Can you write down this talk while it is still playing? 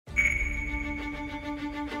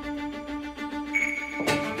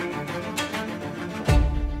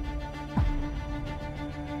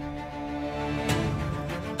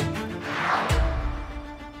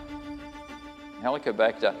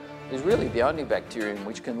Helicobacter is really the only bacterium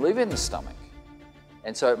which can live in the stomach,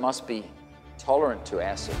 and so it must be tolerant to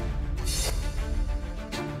acid.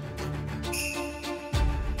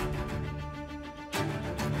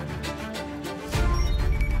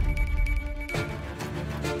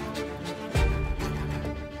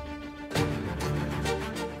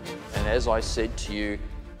 And as I said to you,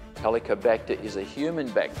 Helicobacter is a human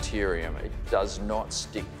bacterium. It does not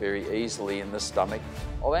stick very easily in the stomach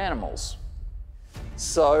of animals.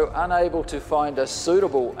 So, unable to find a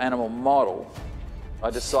suitable animal model, I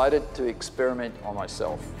decided to experiment on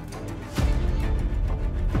myself.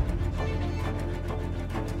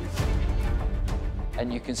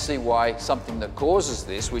 And you can see why something that causes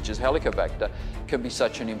this, which is Helicobacter, can be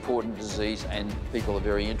such an important disease, and people are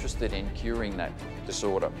very interested in curing that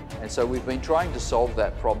disorder. And so we've been trying to solve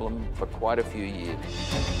that problem for quite a few years.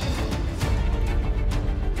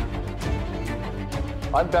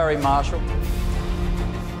 I'm Barry Marshall.